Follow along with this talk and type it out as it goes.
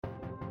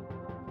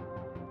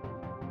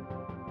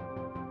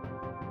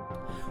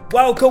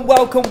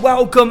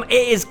Welcome.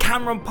 It is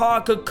Cameron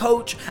Parker,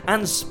 coach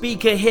and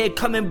speaker here,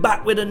 coming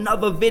back with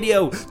another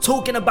video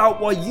talking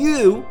about why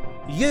you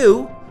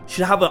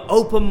should have an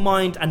open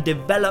mind and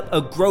develop a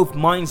growth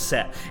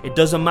mindset. It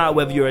doesn't matter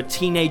whether you're a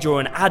teenager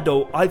or an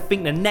adult. I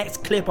think the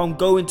next clip I'm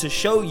going to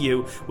show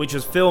you, which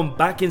was filmed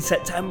back in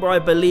September, I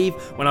believe,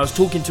 when I was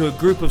talking to a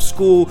group of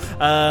school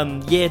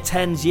year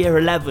 10s, year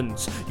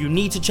 11s. You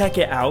need to check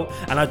it out,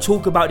 and I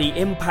talk about the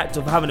impact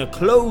of having a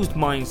closed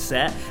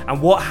mindset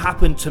and what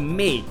happened to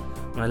me.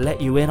 When I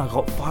let you in, I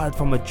got fired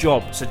from a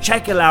job. So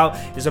check it out.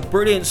 It's a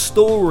brilliant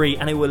story,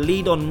 and it will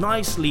lead on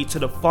nicely to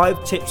the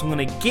 5 tips I'm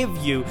going to give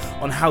you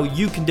on how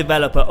you can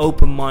develop an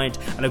open mind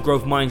and a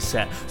growth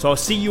mindset. So I'll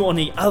see you on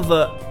the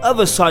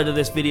other side of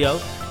this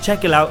video.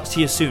 Check it out. See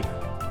you soon.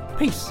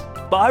 Peace.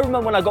 But I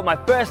remember when I got my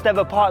first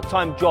ever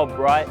part-time job,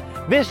 right?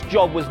 This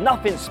job was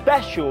nothing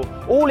special.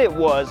 All it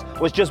was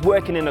just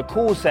working in a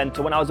call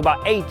center when I was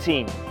about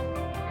 18.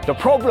 The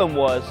problem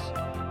was,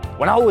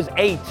 when I was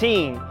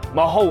 18,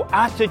 my whole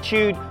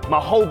attitude, my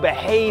whole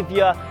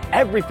behavior,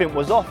 everything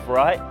was off,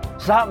 right?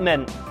 So that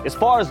meant, as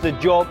far as the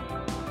job,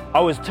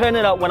 I was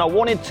turning up when I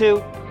wanted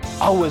to,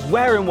 I was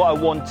wearing what I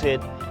wanted,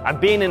 and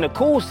being in a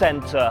call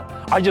center,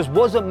 I just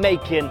wasn't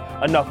making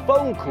enough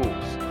phone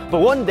calls. But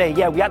one day,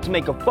 we had to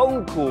make a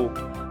phone call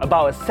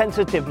about a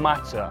sensitive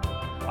matter.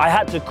 I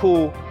had to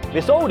call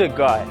this older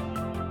guy.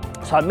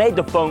 So I made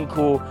the phone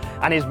call,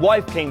 and his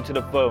wife came to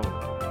the phone.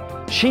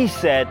 She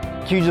said,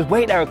 "Can you just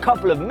wait there a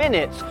couple of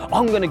minutes?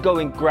 I'm gonna go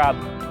and grab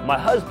my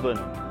husband."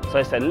 So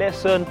I said,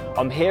 "Listen,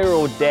 I'm here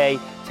all day,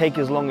 take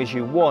as long as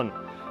you want."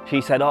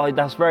 She said, "Oh,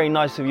 that's very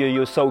nice of you,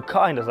 you're so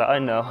kind." I was like, "I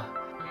know."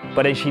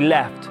 But then she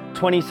left.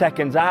 20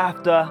 seconds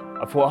after,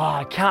 I thought,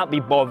 I can't be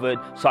bothered,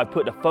 so I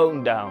put the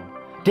phone down.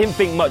 Didn't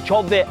think much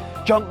of it,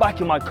 jumped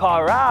back in my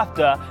car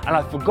after, and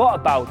I forgot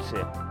about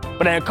it.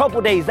 But then a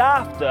couple days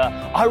after,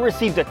 I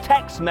received a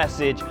text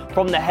message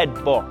from the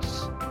head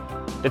boss.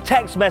 The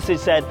text message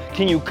said,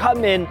 "Can you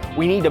come in?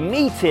 We need a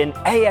meeting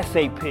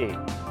ASAP."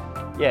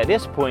 At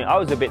this point, I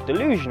was a bit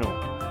delusional.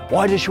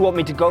 Why does she want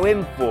me to go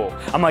in for?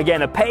 Am I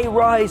getting a pay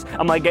rise?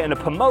 Am I getting a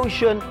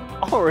promotion?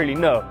 I don't really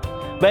know.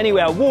 But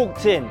anyway, I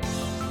walked in.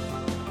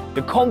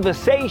 The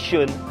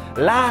conversation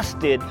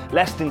lasted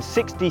less than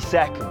 60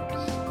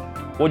 seconds.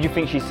 What do you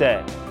think she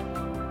said?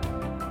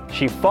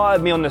 She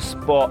fired me on the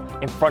spot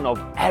in front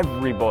of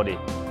everybody.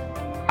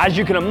 As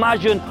you can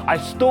imagine, I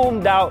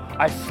stormed out,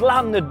 I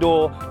slammed the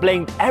door,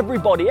 blamed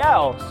everybody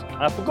else,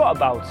 and I forgot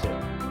about it.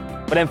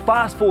 But then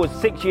fast forward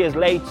 6 years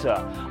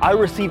later, I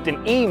received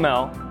an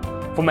email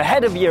from a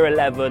head of year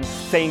 11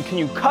 saying, "Can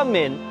you come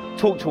in,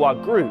 talk to our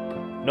group?"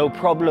 No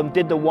problem,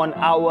 did the 1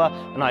 hour,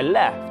 and I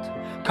left.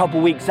 A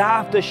couple weeks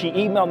after, she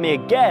emailed me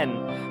again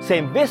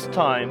saying, "This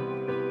time,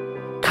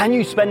 can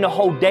you spend the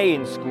whole day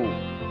in school?"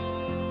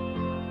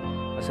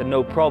 I said,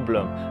 "No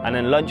problem." And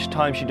then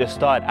lunchtime, she just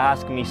started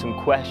asking me some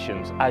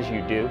questions, as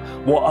you do.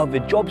 What other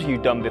jobs have you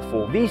done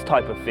before? These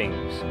type of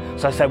things.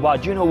 So I said, "Well,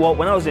 do you know what?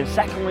 When I was in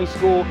secondary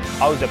school,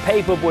 I was a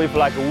paper boy for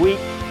like a week."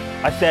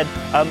 I said,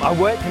 "I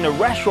worked in a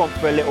restaurant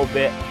for a little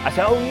bit." I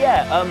said, "Oh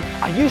yeah,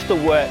 I used to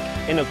work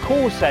in a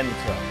call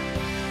center."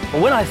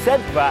 And when I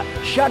said that,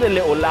 she had a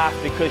little laugh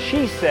because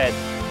she said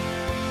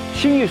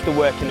she used to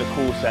work in a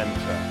call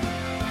center.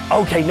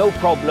 "Okay, no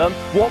problem.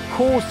 What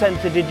call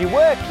center did you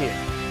work in?"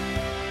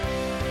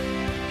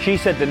 She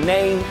said the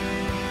name.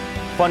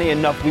 Funny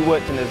enough, we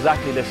worked in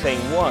exactly the same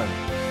one.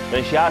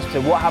 Then she asked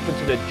her, "What happened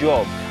to the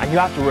job?" And you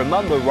have to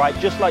remember, right,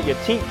 just like your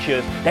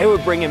teachers, they were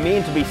bringing me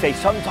in to be, say,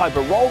 some type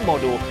of role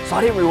model, so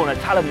I didn't really want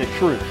to tell them the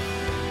truth.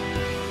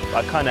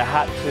 But I kind of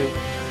had to.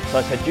 So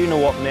I said, "Do you know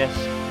what, miss?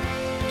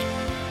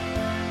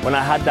 When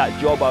I had that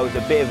job, I was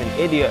a bit of an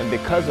idiot, and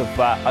because of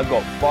that, I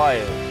got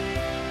fired."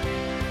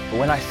 But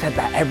when I said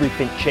that,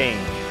 everything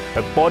changed.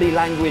 Her body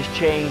language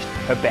changed,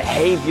 her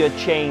behavior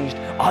changed.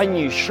 I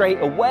knew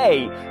straight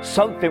away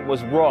something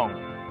was wrong.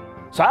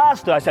 So I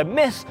asked her, I said,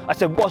 "Miss," I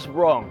said, "what's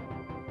wrong?"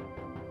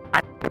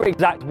 And her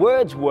exact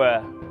words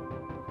were,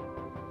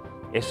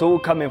 "It's all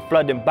coming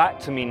flooding back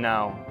to me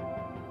now,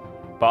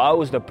 but I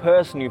was the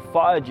person who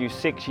fired you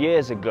 6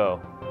 years ago."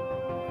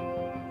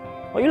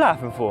 What are you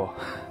laughing for?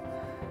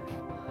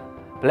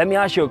 But let me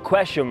ask you a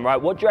question, right?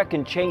 What do you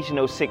reckon changed in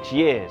those 6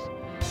 years?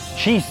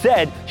 She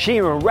said she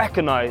even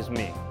recognized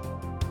me.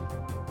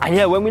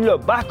 And when we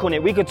look back on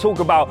it, we can talk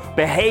about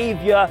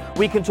behavior,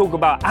 we can talk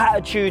about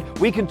attitude,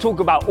 we can talk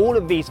about all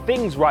of these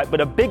things, right?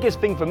 But the biggest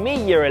thing for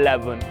me, year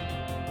 11,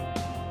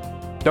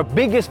 the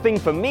biggest thing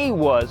for me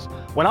was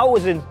when I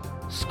was in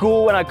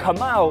school, when I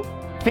come out,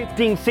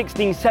 15,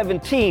 16,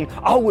 17,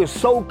 I was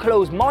so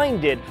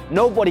close-minded,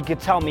 nobody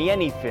could tell me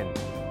anything.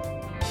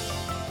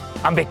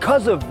 And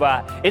because of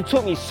that, it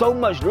took me so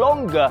much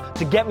longer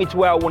to get me to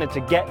where I wanted to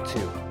get to.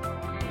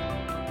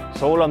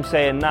 So all I'm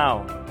saying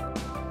now,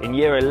 in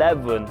year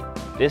 11,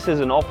 this is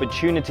an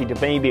opportunity to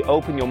maybe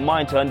open your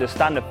mind to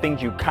understand the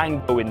things you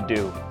can go and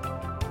do.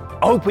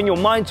 Open your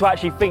mind to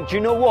actually think, do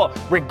you know what?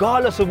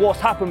 Regardless of what's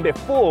happened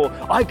before,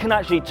 I can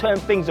actually turn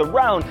things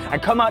around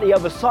and come out the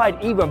other side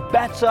even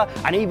better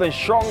and even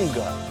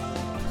stronger.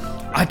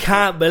 I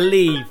can't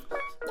believe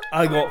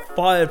I got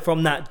fired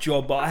from that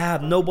job, but I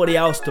have nobody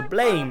else to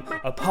blame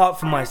apart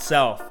from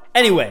myself.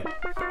 Anyway,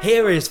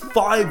 here is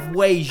 5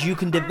 ways you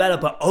can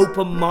develop an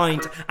open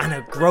mind and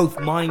a growth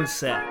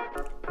mindset.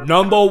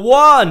 Number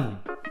 1.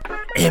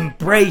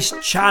 Embrace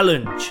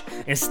challenge.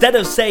 Instead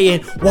of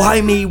saying,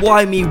 why me,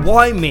 why me,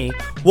 why me?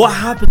 What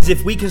happens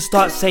if we can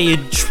start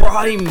saying,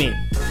 try me?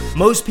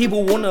 Most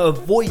people want to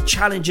avoid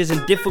challenges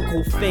and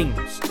difficult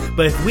things,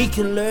 but if we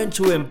can learn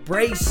to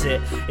embrace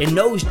it, in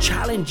those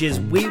challenges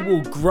we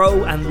will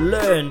grow and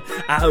learn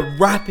at a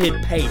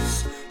rapid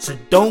pace. So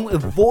don't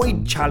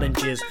avoid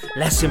challenges,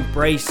 let's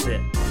embrace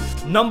it.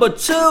 Number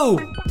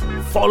 2,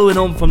 following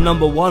on from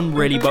number 1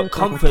 really, but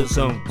comfort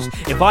zones.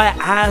 If I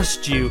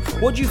asked you,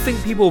 what do you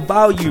think people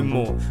value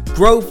more,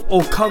 growth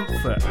or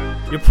comfort?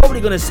 You're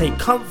probably going to say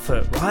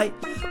comfort, right?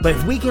 But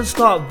if we can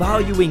start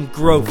valuing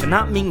growth, and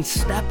that means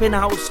stepping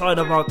outside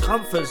of our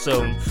comfort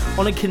zone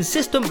on a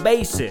consistent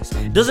basis,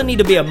 it doesn't need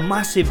to be a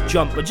massive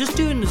jump, but just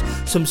doing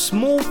some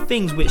small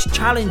things which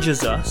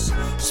challenges us,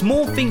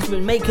 small things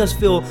which make us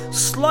feel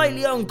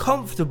slightly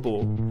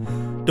uncomfortable.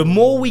 The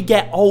more we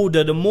get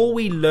older, the more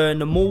we learn,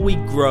 the more we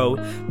grow,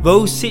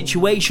 those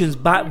situations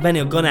back then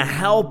are going to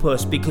help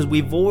us because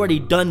we've already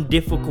done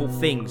difficult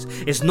things.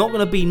 It's not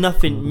going to be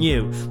nothing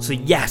new. So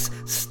yes,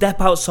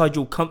 step outside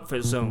your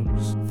comfort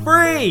zones.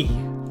 3.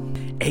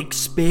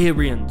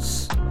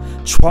 Experience.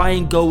 Try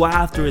and go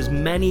after as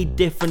many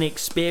different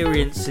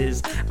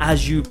experiences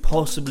as you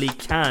possibly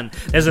can.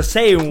 There's a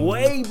saying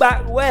way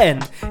back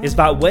when, is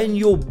that when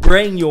your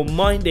brain, your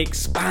mind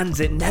expands,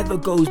 it never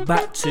goes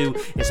back to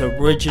its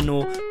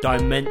original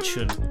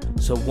dimension.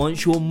 So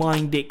once your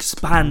mind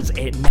expands,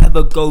 it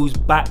never goes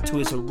back to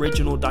its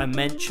original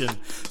dimension.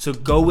 So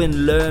go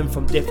and learn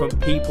from different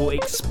people,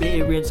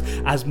 experience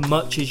as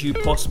much as you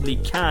possibly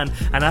can,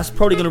 and that's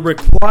probably going to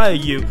require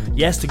you,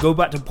 yes, to go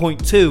back to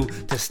point 2,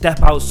 to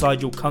step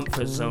outside your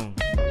comfort zone.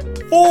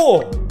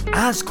 4.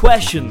 Ask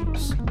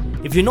questions.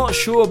 If you're not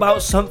sure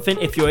about something,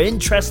 if you're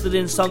interested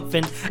in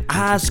something,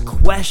 ask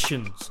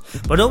questions.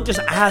 But don't just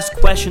ask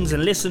questions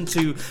and listen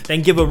to,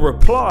 then give a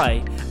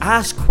reply.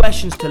 Ask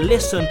questions to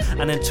listen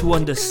and then to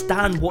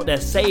understand what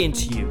they're saying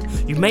to you.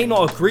 You may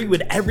not agree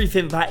with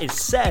everything that is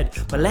said,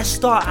 but let's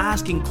start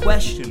asking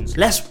questions.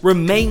 Let's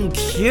remain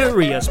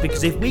curious,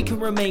 because if we can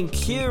remain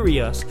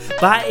curious,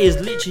 that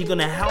is literally going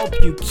to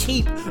help you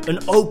keep an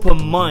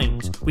open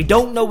mind. We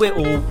don't know it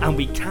all and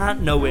we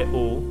can't know it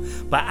all,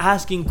 but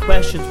asking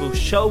questions will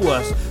show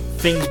us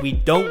things we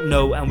don't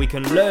know, and we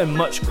can learn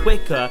much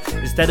quicker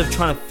instead of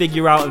trying to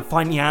figure out and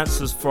find the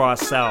answers for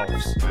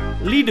ourselves.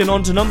 Leading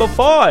on to number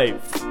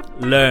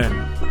 5,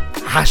 learn.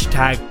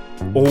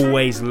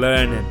 #always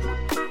learning.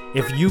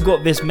 If you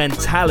got this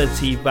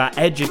mentality that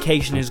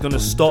education is going to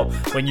stop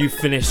when you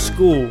finish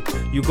school,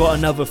 you got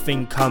another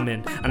thing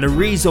coming. And the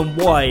reason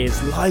why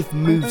is life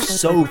moves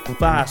so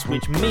fast,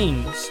 which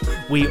means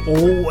we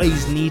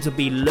always need to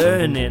be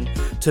learning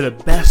to the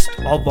best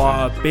of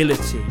our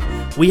ability.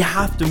 We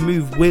have to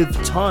move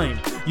with time.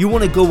 You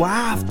want to go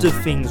after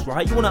things,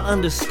 right? You want to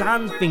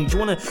understand things. You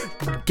want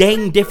to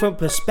gain different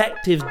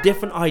perspectives,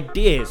 different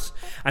ideas.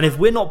 And if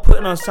we're not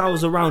putting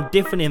ourselves around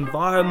different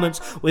environments,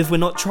 if we're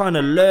not trying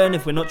to learn,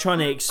 if we're not trying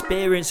to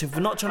experience, if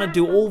we're not trying to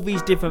do all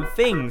these different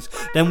things,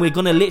 then we're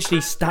going to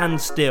literally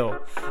stand still.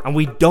 And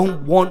we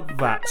don't want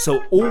that.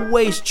 So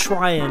always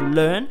try and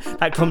learn.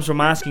 That comes from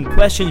asking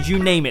questions, you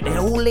name it. They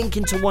all link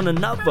into one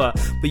another,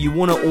 but you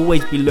want to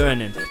always be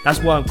learning. That's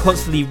why I'm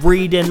constantly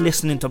reading,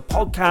 listening to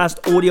podcasts,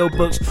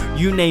 audiobooks,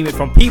 you name it,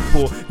 from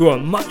people who are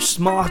much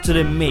smarter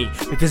than me.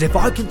 Because if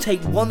I can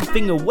take one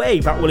thing away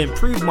that will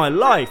improve my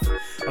life,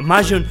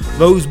 imagine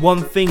those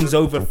one things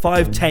over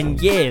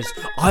 5-10 years,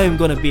 I am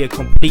going to be a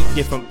complete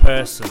different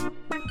person.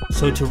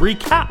 So to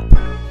recap,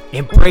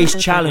 embrace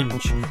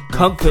challenge,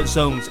 comfort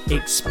zones,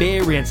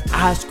 experience,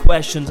 ask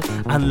questions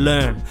and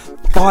learn.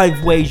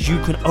 5 ways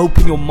you can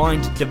open your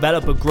mind to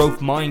develop a growth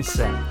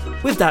mindset.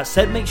 With that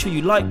said, make sure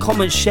you like,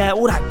 comment, share,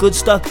 all that good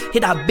stuff.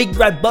 Hit that big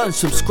red button,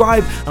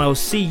 subscribe, and I will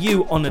see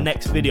you on the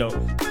next video.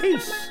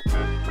 Peace.